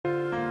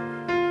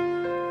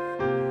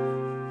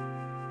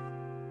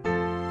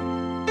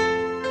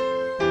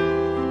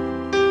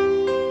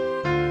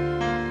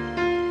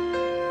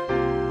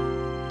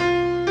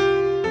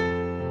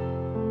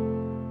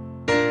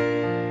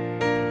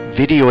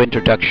Video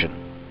introduction.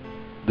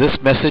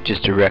 This message is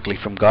directly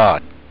from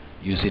God,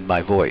 using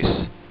my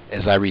voice,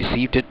 as I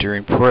received it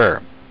during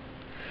prayer.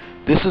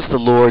 This is the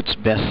Lord's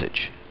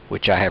message,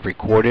 which I have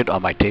recorded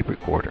on my tape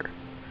recorder.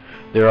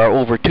 There are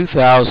over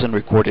 2,000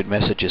 recorded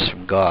messages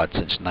from God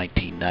since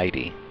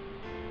 1990.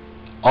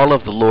 All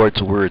of the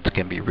Lord's words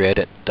can be read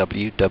at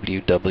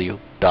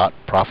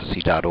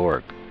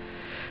www.prophecy.org.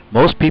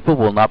 Most people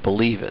will not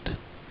believe it,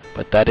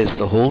 but that is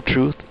the whole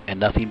truth and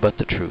nothing but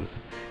the truth,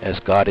 as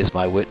God is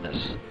my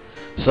witness.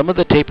 Some of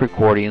the tape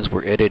recordings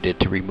were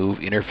edited to remove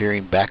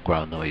interfering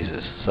background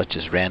noises, such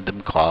as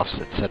random coughs,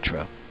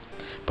 etc.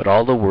 But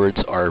all the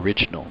words are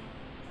original.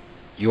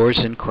 Yours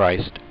in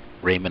Christ,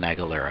 Raymond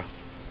Aguilera.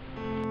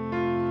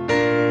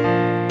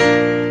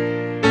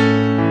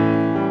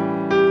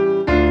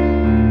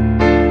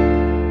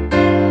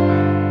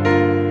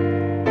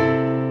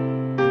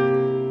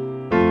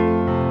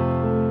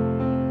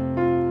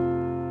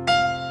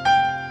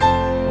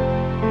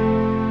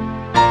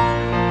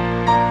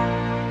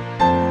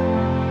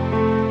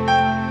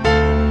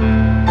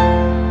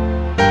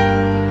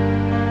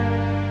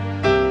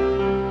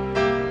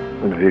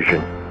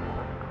 Vision.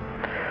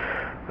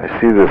 I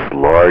see this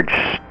large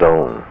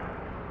stone.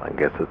 I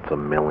guess it's a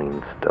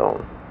milling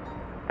stone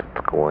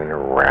that's going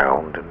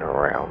around and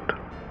around.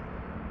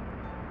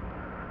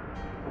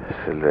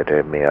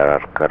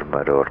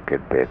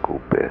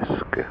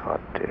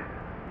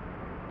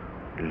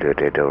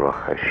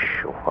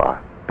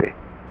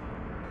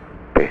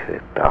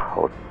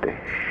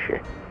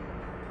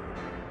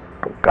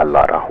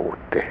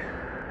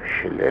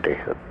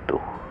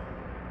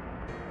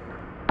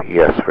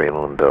 Yes,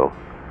 Reymundo,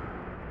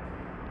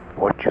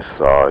 what you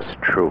saw is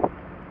true.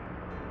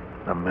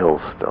 A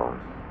millstone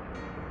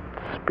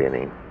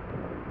spinning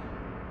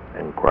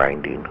and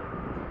grinding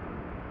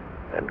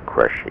and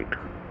crushing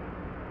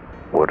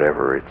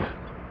whatever it's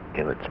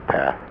in its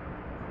path.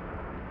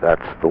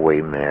 That's the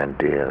way man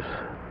is.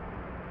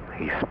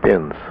 He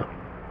spins.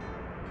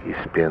 He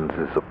spins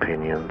his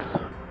opinions.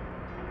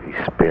 He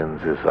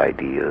spins his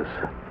ideas.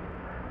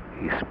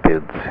 He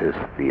spins his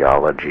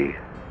theology.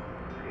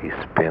 He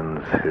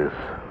spins his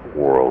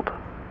world.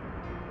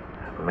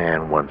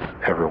 Man wants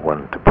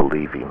everyone to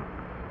believe him.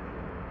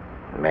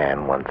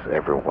 Man wants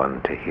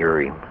everyone to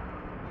hear him.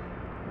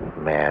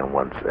 Man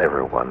wants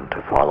everyone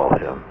to follow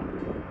him.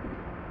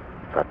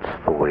 That's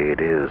the way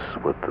it is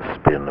with the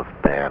spin of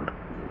man.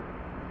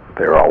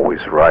 They're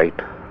always right.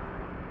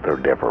 They're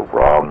never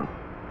wrong.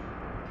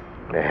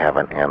 They have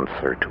an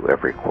answer to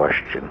every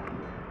question,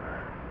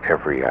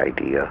 every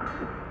idea,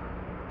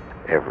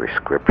 every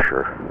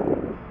scripture.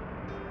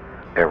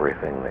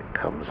 Everything that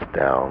comes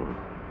down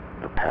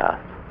the path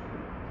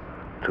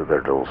to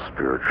their little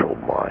spiritual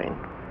mind.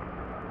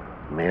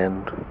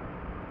 Men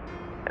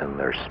and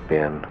their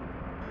spin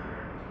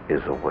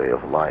is a way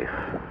of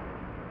life.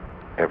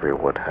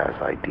 Everyone has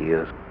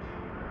ideas.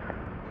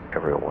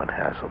 Everyone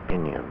has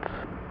opinions.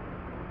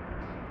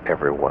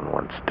 Everyone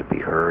wants to be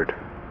heard.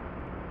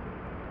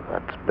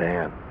 That's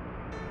man.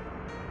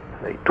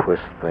 They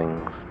twist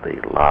things, they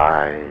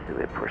lie,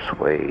 they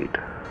persuade.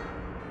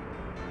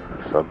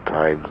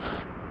 Sometimes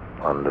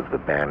under the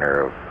banner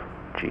of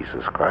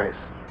Jesus Christ.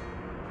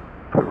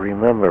 But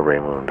remember,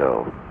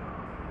 Reymundo,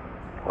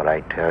 what I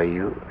tell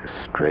you is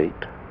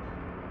straight,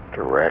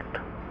 direct,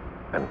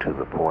 and to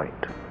the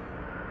point.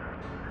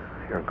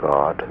 Your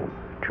God,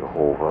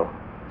 Jehovah,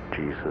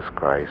 Jesus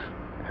Christ,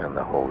 and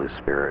the Holy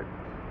Spirit,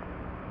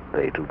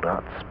 they do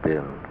not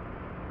spin.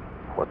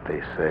 What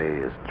they say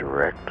is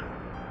direct,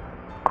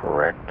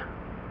 correct,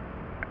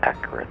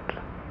 accurate.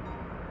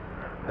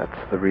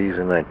 That's the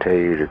reason I tell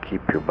you to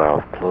keep your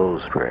mouth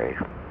closed, Ray.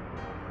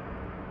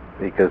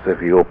 Because if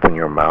you open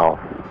your mouth,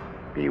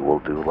 you will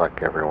do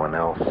like everyone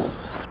else,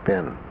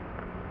 spin.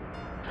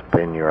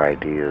 Spin your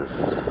ideas,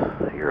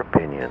 your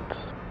opinions.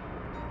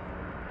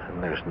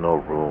 And there's no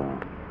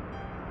room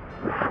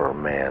for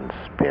man's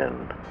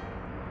spin.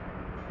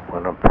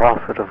 When a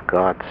prophet of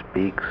God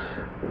speaks,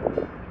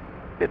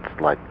 it's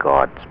like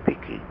God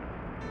speaking.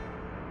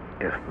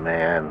 If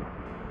man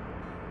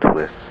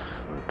twists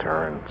and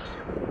turns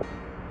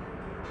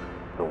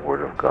the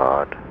Word of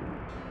God,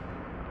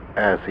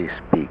 as he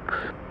speaks,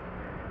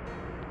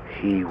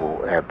 he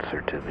will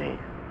answer to me.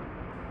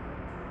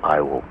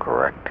 I will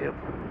correct him.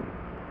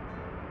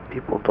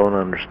 People don't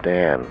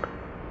understand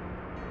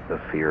the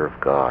fear of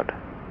God.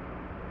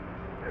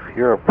 If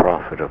you're a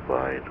prophet of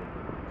mine,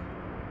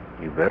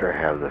 you better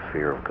have the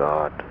fear of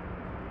God.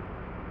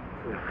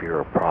 If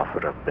you're a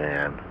prophet of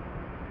man,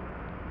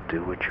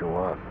 do what you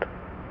want,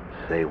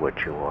 say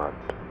what you want,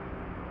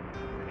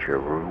 but your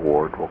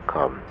reward will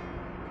come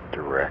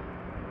direct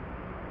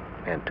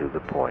and to the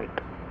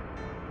point.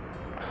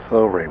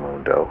 So,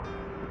 Reymundo,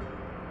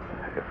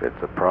 if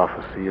it's a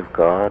prophecy of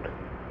God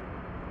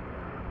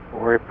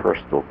or a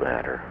personal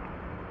matter,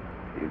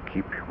 you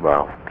keep your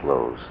mouth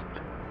closed.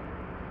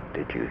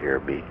 Did you hear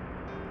me?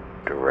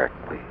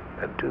 Directly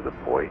and to the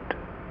point.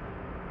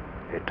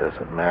 It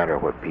doesn't matter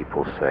what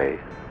people say,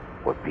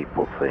 what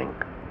people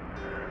think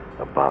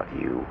about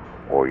you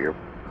or your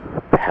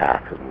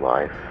path in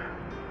life.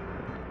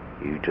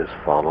 You just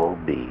follow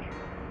me.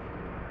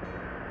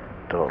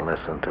 Don't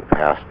listen to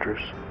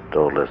pastors.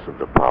 Don't listen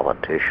to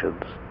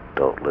politicians.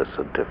 Don't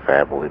listen to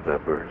family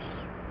members.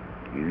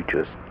 You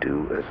just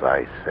do as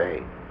I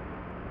say.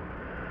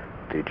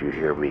 Did you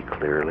hear me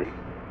clearly?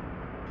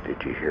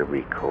 Did you hear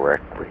me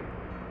correctly?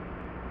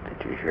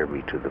 Did you hear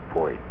me to the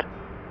point?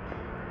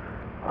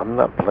 I'm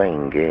not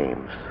playing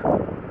games.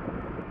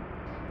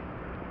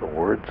 The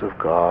words of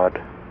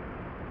God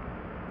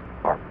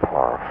are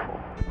powerful,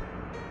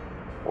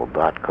 will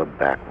not come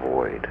back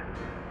void.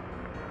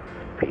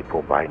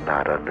 People might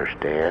not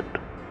understand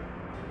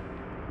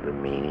the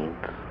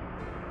meanings,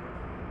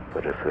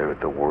 but if they're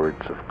the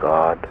words of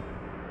God,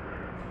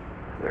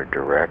 they're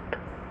direct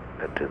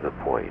and to the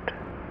point.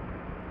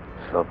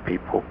 Some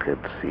people can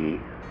see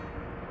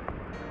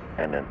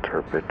and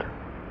interpret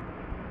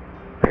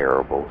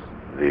parables,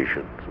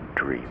 visions, and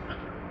dreams.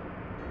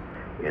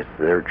 It's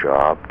their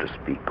job to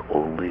speak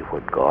only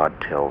what God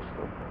tells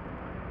them.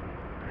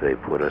 If they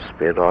put a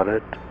spin on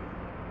it,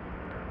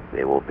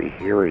 they will be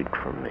hearing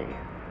from me.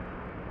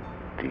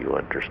 Do you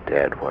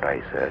understand what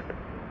I said?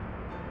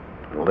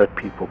 And let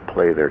people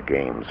play their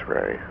games,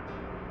 Ray.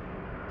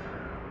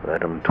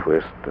 Let them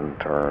twist and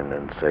turn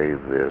and say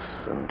this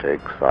and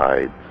take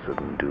sides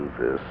and do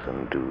this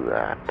and do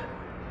that.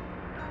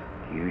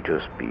 You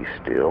just be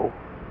still,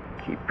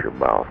 keep your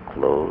mouth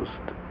closed,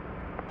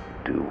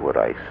 do what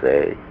I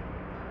say,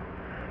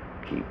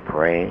 keep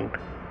praying,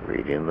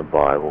 reading the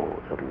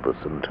Bible, and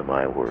listen to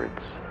my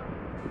words.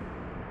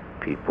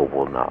 People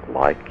will not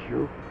like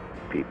you,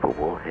 people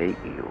will hate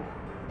you,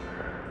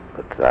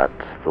 but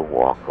that's the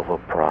walk of a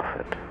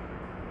prophet.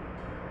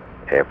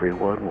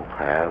 Everyone will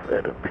have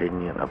an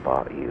opinion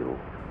about you,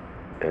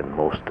 and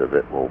most of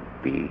it will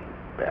be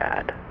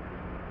bad.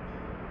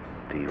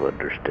 Do you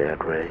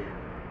understand, Ray?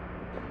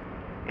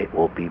 It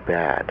will be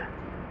bad.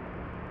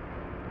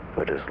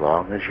 But as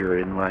long as you're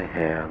in my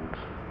hands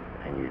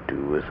and you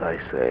do as I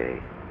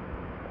say,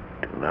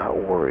 do not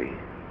worry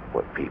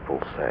what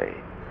people say.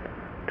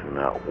 Do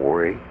not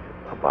worry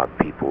about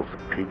people's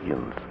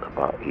opinions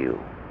about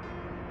you.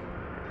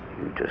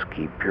 You just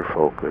keep your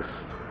focus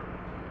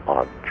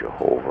on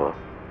Jehovah,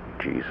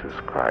 Jesus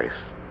Christ,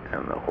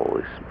 and the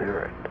Holy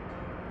Spirit.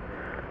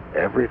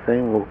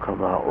 Everything will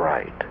come out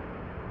right.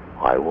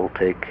 I will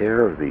take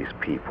care of these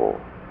people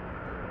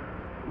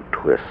who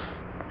twist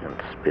and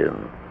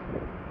spin,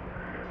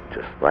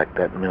 just like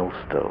that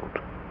millstone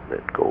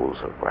that goes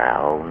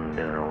around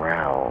and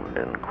around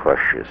and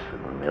crushes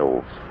and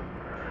mills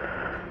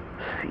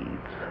seeds.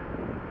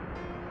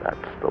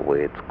 That's the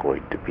way it's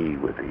going to be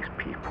with these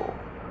people.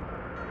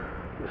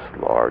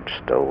 This large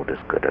stone is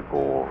going to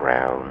go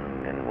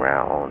around and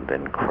round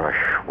and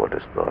crush what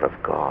is not of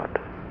God.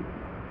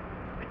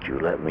 But you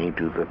let me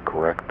do the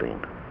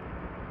correcting.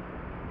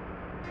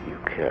 You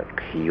can't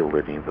heal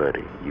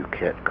anybody. You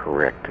can't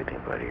correct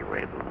anybody,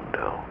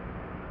 Reymundo.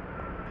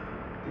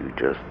 You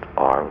just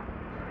are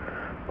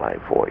my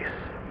voice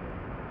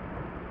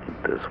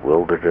in this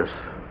wilderness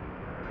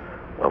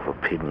of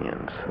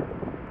opinions.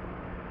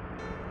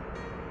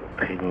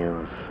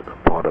 Opinions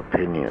upon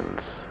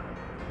opinions.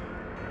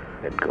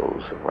 It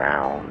goes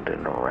around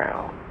and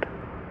around.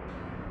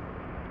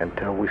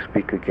 Until we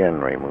speak again,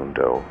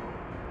 Reymundo,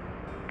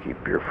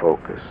 keep your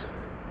focus.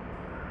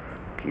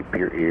 Keep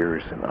your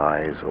ears and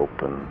eyes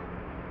open,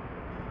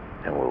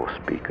 and we'll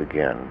speak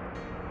again.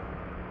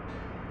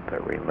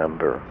 But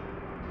remember,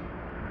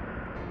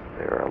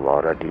 there are a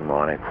lot of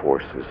demonic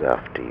forces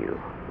after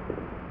you.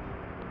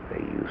 They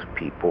use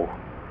people,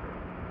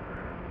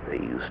 they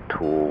use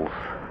tools,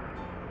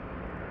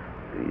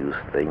 they use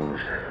things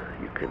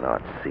you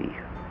cannot see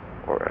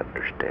or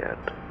understand.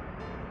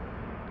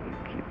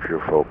 You keep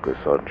your focus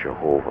on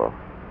Jehovah,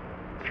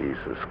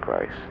 Jesus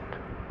Christ,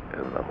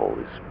 and the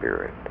Holy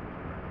Spirit,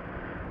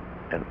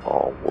 and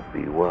all will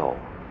be well.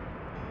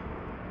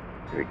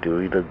 You're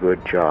doing a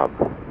good job.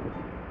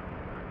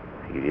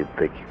 You didn't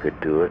think you could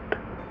do it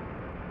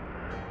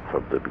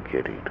from the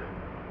beginning,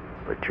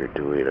 but you're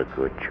doing a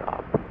good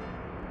job.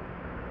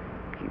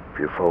 Keep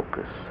your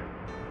focus.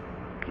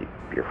 Keep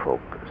your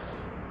focus.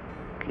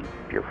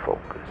 Keep your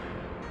focus.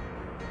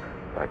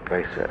 Like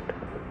I said,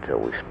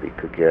 until we speak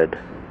again,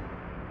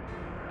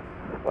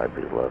 my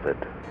beloved,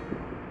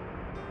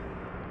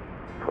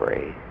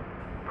 pray,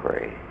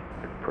 pray,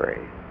 and pray.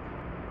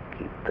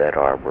 Keep that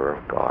armor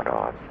of God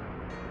on,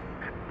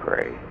 and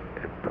pray,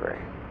 and pray.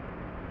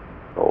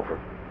 Over.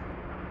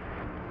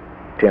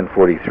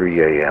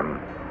 10:43 a.m.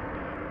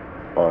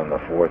 on the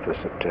 4th of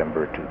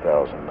September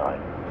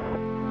 2009.